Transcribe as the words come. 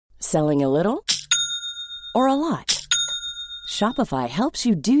Selling a little or a lot? Shopify helps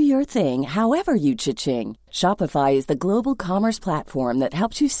you do your thing however you cha-ching. Shopify is the global commerce platform that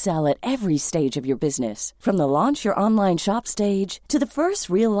helps you sell at every stage of your business. From the launch your online shop stage to the first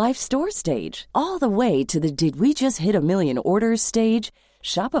real-life store stage, all the way to the did we just hit a million orders stage.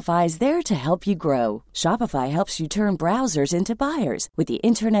 Shopify is there to help you grow. Shopify helps you turn browsers into buyers with the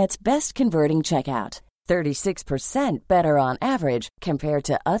internet's best converting checkout. 36% better on average compared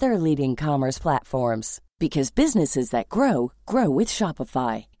to other leading commerce platforms. Because businesses that grow, grow with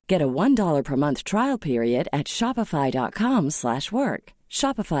Shopify. Get a $1 per month trial period at shopify.com/work.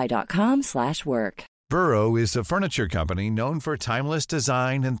 Shopify.com/work. Burrow is a furniture company known for timeless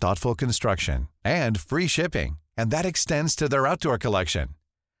design and thoughtful construction, and free shipping, and that extends to their outdoor collection.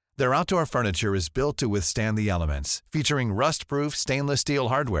 Their outdoor furniture is built to withstand the elements, featuring rust-proof stainless steel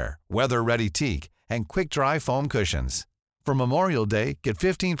hardware, weather-ready teak, and quick-dry foam cushions. For Memorial Day, get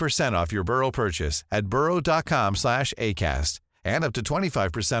 15% off your Burrow purchase at burrow.com/acast, and up to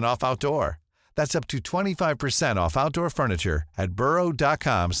 25% off outdoor. That's up to 25% off outdoor furniture at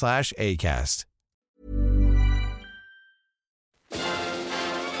burrow.com/acast.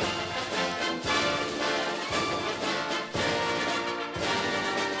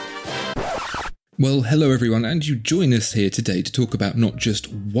 Well, hello everyone, and you join us here today to talk about not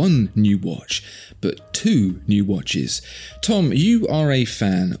just one new watch, but two new watches. Tom, you are a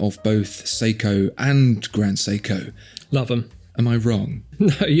fan of both Seiko and Grand Seiko. Love them. Am I wrong?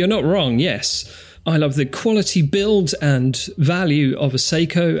 No, you're not wrong, yes. I love the quality build and value of a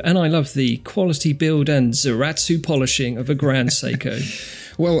Seiko, and I love the quality build and Zaratsu polishing of a Grand Seiko.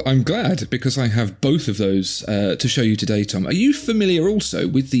 Well, I'm glad, because I have both of those to show you today, Tom. Are you familiar also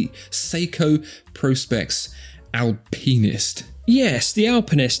with the Seiko Prospex Alpinist? Yes, the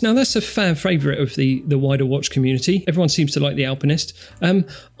Alpinist. Now, that's a fan favourite of the wider watch community. Everyone seems to like the Alpinist. I'm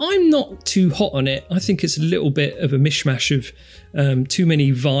not too hot on it. I think it's a little bit of a mishmash of too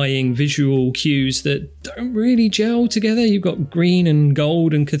many vying visual cues that don't really gel together. You've got green and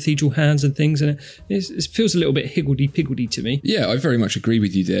gold and cathedral hands and things, and it feels a little bit higgledy-piggledy to me. Yeah, I very much agree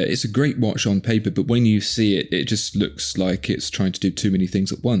with you there. It's a great watch on paper, but when you see it, it just looks like it's trying to do too many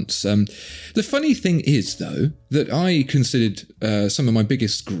things at once. The funny thing is, though, that I considered some of my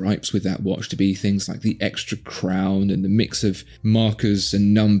biggest gripes with that watch to be things like the extra crown and the mix of markers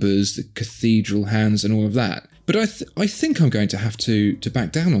and numbers, the cathedral hands and all of that. But I think I'm going to have to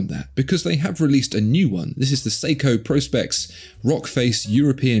back down on that, because they have released a new one. This is the Seiko Prospex Rockface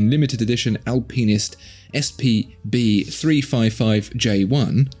European Limited Edition Alpinist SPB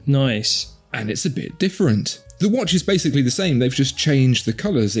 355J1. Nice. And it's a bit different. The watch is basically the same, they've just changed the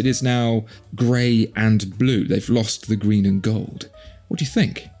colours. It is now grey and blue. They've lost the green and gold. What do you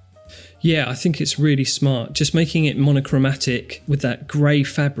think? Yeah, I think it's really smart. Just making it monochromatic with that grey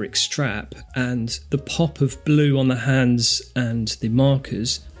fabric strap and the pop of blue on the hands and the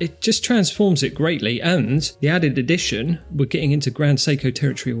markers. It just transforms it greatly. And the added addition, we're getting into Grand Seiko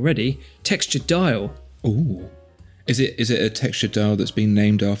territory already, textured dial. Ooh. Is it a textured dial that's been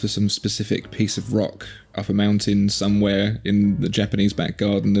named after some specific piece of rock up a mountain somewhere in the Japanese back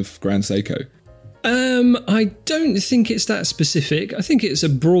garden of Grand Seiko? I don't think it's that specific. I think it's a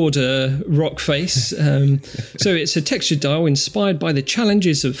broader rock face. So it's a textured dial inspired by the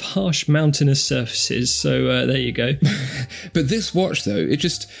challenges of harsh mountainous surfaces. So there you go. But this watch, though,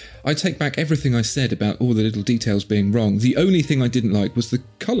 I take back everything I said about all the little details being wrong. The only thing I didn't like was the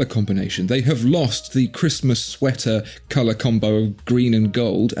colour combination. They have lost the Christmas sweater colour combo of green and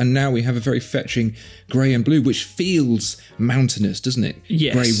gold, and now we have a very fetching grey and blue, which feels mountainous, doesn't it?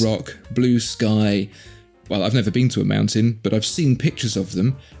 Yes. Grey rock, blue sky. Well, I've never been to a mountain, but I've seen pictures of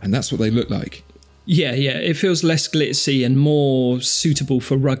them, and that's what they look like. Yeah, it feels less glitzy and more suitable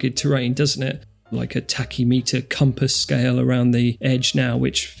for rugged terrain, doesn't it? Like a tachymeter compass scale around the edge now,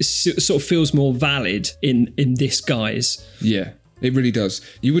 which sort of feels more valid in this guise. Yeah, it really does.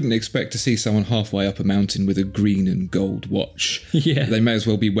 You wouldn't expect to see someone halfway up a mountain with a green and gold watch. Yeah. They may as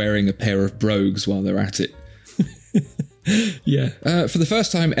well be wearing a pair of brogues while they're at it. Yeah. For the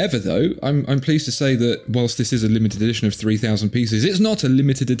first time ever, though, I'm pleased to say that whilst this is a limited edition of 3,000 pieces, it's not a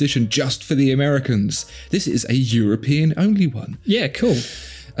limited edition just for the Americans. This is a European-only one. Yeah, cool.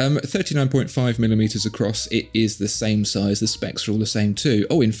 39.5 millimetres across. It is the same size. The specs are all the same too.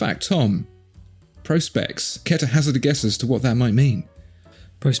 Oh, in fact, Tom, Prospex. Care to hazard a guess as to what that might mean?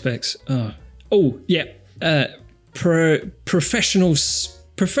 Prospex. Oh, yeah. Professional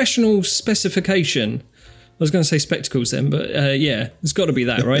specification. I was going to say spectacles then, but yeah, it's got to be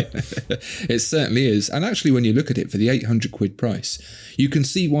that, right? It certainly is. And actually, when you look at it for the 800 quid price, you can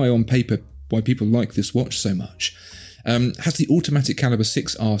see why on paper, why people like this watch so much. Has the automatic caliber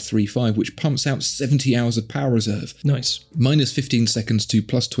 6R35, which pumps out 70 hours of power reserve. Nice. Minus 15 seconds to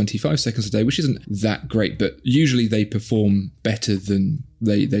plus 25 seconds a day, which isn't that great, but usually they perform better than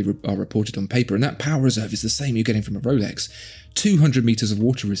they are reported on paper. And that power reserve is the same you're getting from a Rolex. 200 meters of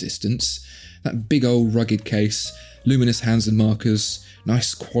water resistance, that big old rugged case, luminous hands and markers,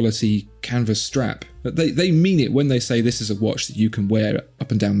 nice quality canvas strap. But they mean it when they say this is a watch that you can wear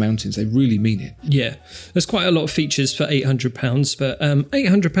up and down mountains. They really mean it. Yeah, there's quite a lot of features for £800, but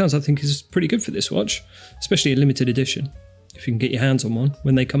 £800 I think is pretty good for this watch, especially a limited edition, if you can get your hands on one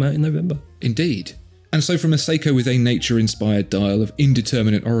when they come out in November. Indeed. And so from a Seiko with a nature-inspired dial of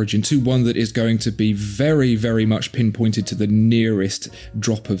indeterminate origin to one that is going to be very, very much pinpointed to the nearest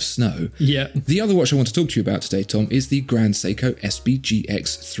drop of snow. Yeah. The other watch I want to talk to you about today, Tom, is the Grand Seiko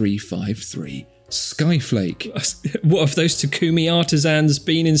SBGX 353 Skyflake. What have those Takumi artisans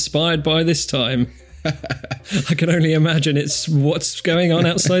been inspired by this time? I can only imagine it's what's going on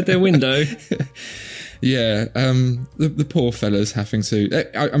outside their window. Yeah, the poor fellas having to...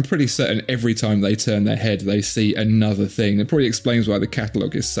 I'm pretty certain every time they turn their head, they see another thing. It probably explains why the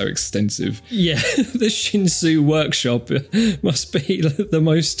catalogue is so extensive. Yeah, the Shinsu workshop must be the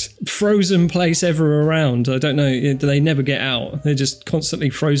most frozen place ever around. I don't know, do they never get out? They're just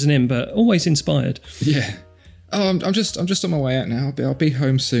constantly frozen in, but always inspired. Yeah. Oh, I'm just on my way out now. I'll be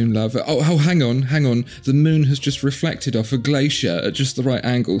home soon, love. Oh, hang on. The moon has just reflected off a glacier at just the right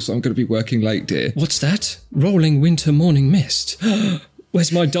angle, so I'm going to be working late, dear. What's that? Rolling winter morning mist.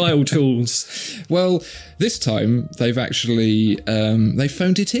 Where's my dial tools? Well, this time they've actually they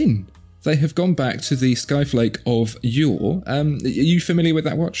phoned it in. They have gone back to the Skyflake of yore. Are you familiar with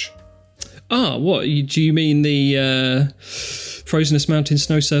that watch? Ah, what? Do you mean the Frozenest Mountain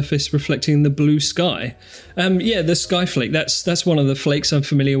snow surface reflecting the blue sky? Yeah, the Skyflake. That's one of the flakes I'm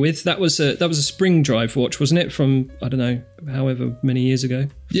familiar with. That was a spring drive watch, wasn't it? From, I don't know, however many years ago.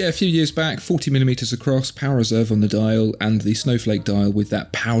 Yeah, a few years back, 40mm across, power reserve on the dial, and the snowflake dial with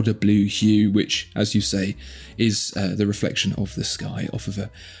that powder blue hue, which, as you say, is the reflection of the sky off of a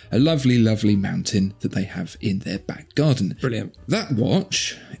lovely, lovely mountain that they have in their back garden. Brilliant. That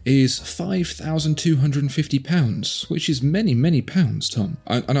watch is £5,250, which is many, many pounds, Tom.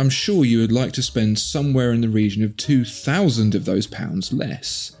 And I'm sure you would like to spend somewhere in the region of 2,000 of those pounds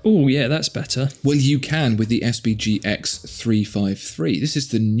less. Oh, yeah, that's better. Well, you can with the SBGX 353. This is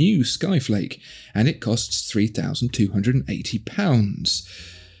the new Skyflake, and it costs £3,280.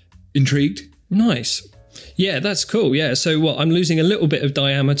 Intrigued? Nice. Yeah, that's cool. Yeah, so what? I'm losing a little bit of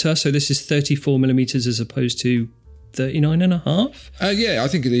diameter, so this is 34mm as opposed to 39.5? Yeah, I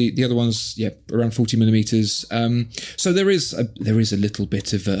think the other one's around 40mm. So there is a little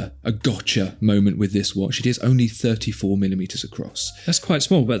bit of a gotcha moment with this watch. It is only 34mm across. That's quite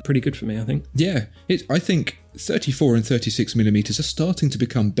small, but pretty good for me, I think. Yeah, I think 34 and 36mm are starting to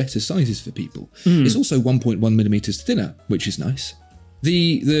become better sizes for people. It's also 1.1mm thinner, which is nice.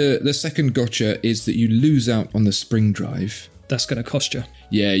 The second gotcha is that you lose out on the spring drive. That's going to cost you.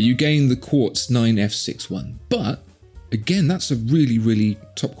 Yeah, you gain the Quartz 9F61, but again, that's a really, really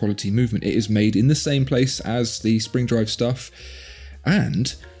top quality movement. It is made in the same place as the spring drive stuff,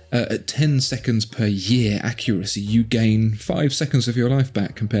 and at 10 seconds per year accuracy, you gain 5 seconds of your life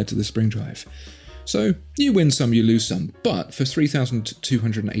back compared to the spring drive. So you win some, you lose some, but for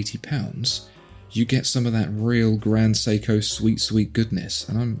 £3,280, you get some of that real Grand Seiko sweet, sweet goodness,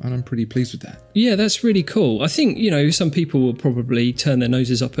 and I'm pretty pleased with that. Yeah, that's really cool. I think, some people will probably turn their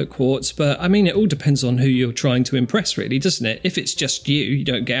noses up at Quartz, but I mean, it all depends on who you're trying to impress, really, doesn't it? If it's just you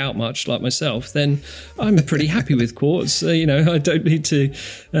don't get out much like myself, then I'm pretty happy with Quartz. I don't need to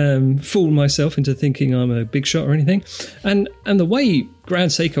fool myself into thinking I'm a big shot or anything. And the way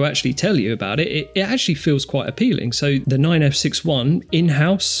Grand Seiko actually tell you about it actually feels quite appealing. So the 9F61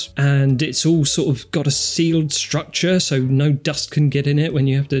 in-house, and it's all sort of got a sealed structure so no dust can get in it when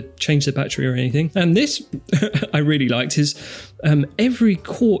you have to change the battery or anything. And this I really liked is every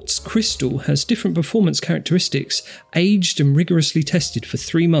quartz crystal has different performance characteristics, aged and rigorously tested for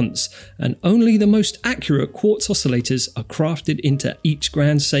 3 months, and only the most accurate quartz oscillators are crafted into each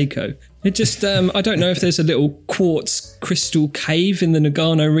Grand Seiko. It just, I don't know if there's a little quartz crystal cave in the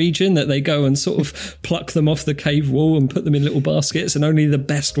Nagano region that they go and sort of pluck them off the cave wall and put them in little baskets, and only the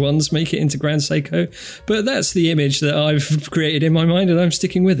best ones make it into Grand Seiko. But that's the image that I've created in my mind, and I'm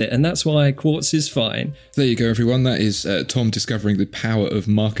sticking with it, and that's why quartz is fine. There you go, everyone. That is Tom discovering the power of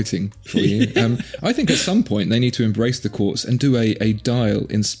marketing for you. I think at some point they need to embrace the quartz and do a dial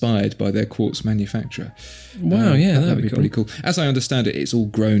inspired by their quartz manufacturer. Wow, yeah, that'd be cool. Pretty cool. As I understand it, it's all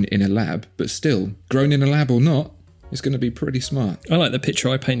grown in a lab, but still, grown in a lab or not, It's going to be pretty smart. I like the picture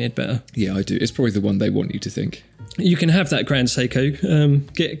I painted better. Yeah, I do. It's probably the one they want you to think. You can have that, Grand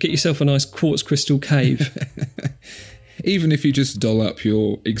Seiko. Get yourself a nice quartz crystal cave. Even if you just doll up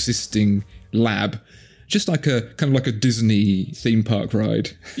your existing lab, just like a kind of like a Disney theme park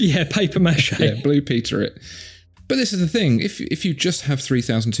ride. Yeah, paper mache. Yeah, Blue Peter it. But this is the thing: if you just have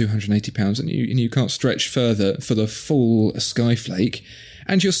 £3,280 and you can't stretch further for the full Skyflake,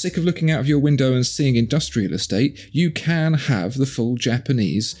 and you're sick of looking out of your window and seeing industrial estate, you can have the full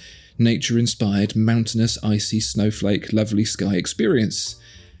Japanese, nature-inspired, mountainous, icy, snowflake, lovely sky experience.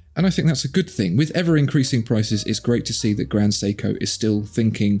 And I think that's a good thing. With ever-increasing prices, it's great to see that Grand Seiko is still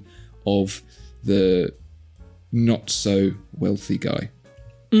thinking of the not-so-wealthy guy.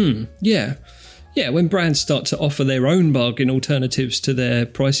 Yeah. Yeah, when brands start to offer their own bargain alternatives to their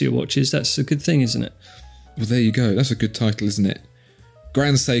pricier watches, that's a good thing, isn't it? Well, there you go. That's a good title, isn't it?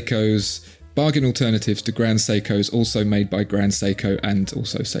 Grand Seiko's bargain alternatives to Grand Seiko's, also made by Grand Seiko and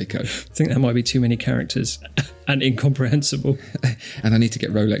also Seiko. I think that might be too many characters and incomprehensible. And I need to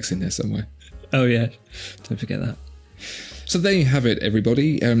get Rolex in there somewhere. Oh, yeah. Don't forget that. So there you have it,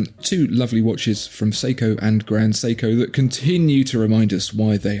 everybody. Two lovely watches from Seiko and Grand Seiko that continue to remind us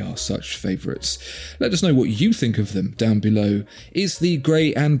why they are such favourites. Let us know what you think of them down below. Is the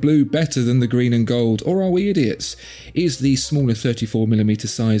grey and blue better than the green and gold, or are we idiots? Is the smaller 34mm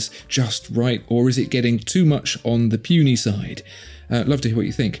size just right, or is it getting too much on the puny side? Love to hear what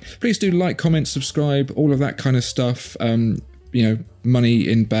you think. Please do like, comment, subscribe, all of that kind of stuff. Money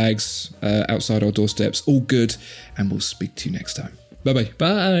in bags, outside our doorsteps, all good, and we'll speak to you next time. Bye-bye.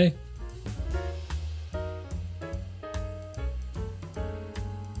 Bye.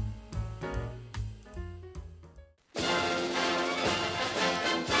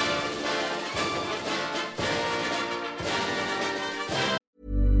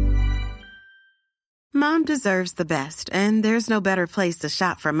 Mom deserves the best, and there's no better place to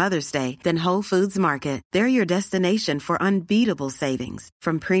shop for Mother's Day than Whole Foods Market. They're your destination for unbeatable savings,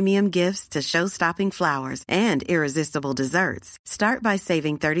 from premium gifts to show-stopping flowers and irresistible desserts. Start by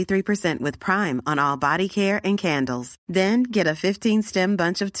saving 33% with Prime on all body care and candles. Then get a 15-stem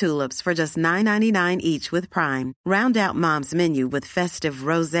bunch of tulips for just $9.99 each with Prime. Round out Mom's menu with festive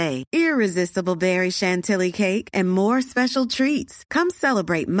rosé, irresistible berry chantilly cake, and more special treats. Come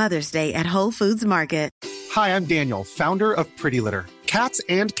celebrate Mother's Day at Whole Foods Market. Hi, I'm Daniel, founder of Pretty Litter. Cats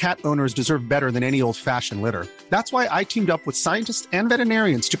and cat owners deserve better than any old-fashioned litter. That's why I teamed up with scientists and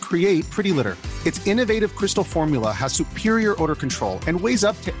veterinarians to create Pretty Litter. Its innovative crystal formula has superior odor control and weighs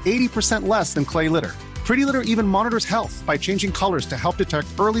up to 80% less than clay litter. Pretty Litter even monitors health by changing colors to help detect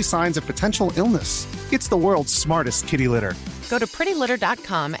early signs of potential illness. It's the world's smartest kitty litter. Go to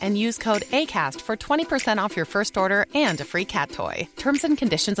prettylitter.com and use code ACAST for 20% off your first order and a free cat toy. Terms and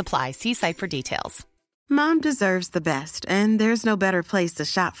conditions apply. See site for details. Mom deserves the best, and there's no better place to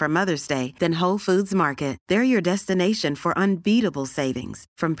shop for Mother's Day than Whole Foods Market. They're your destination for unbeatable savings,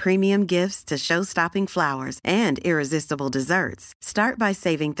 from premium gifts to show-stopping flowers and irresistible desserts. Start by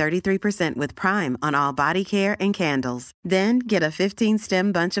saving 33% with Prime on all body care and candles. Then get a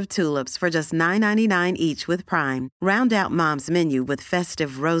 15-stem bunch of tulips for just $9.99 each with Prime. Round out Mom's menu with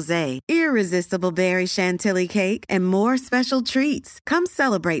festive rosé, irresistible berry chantilly cake, and more special treats. Come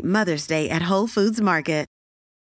celebrate Mother's Day at Whole Foods Market.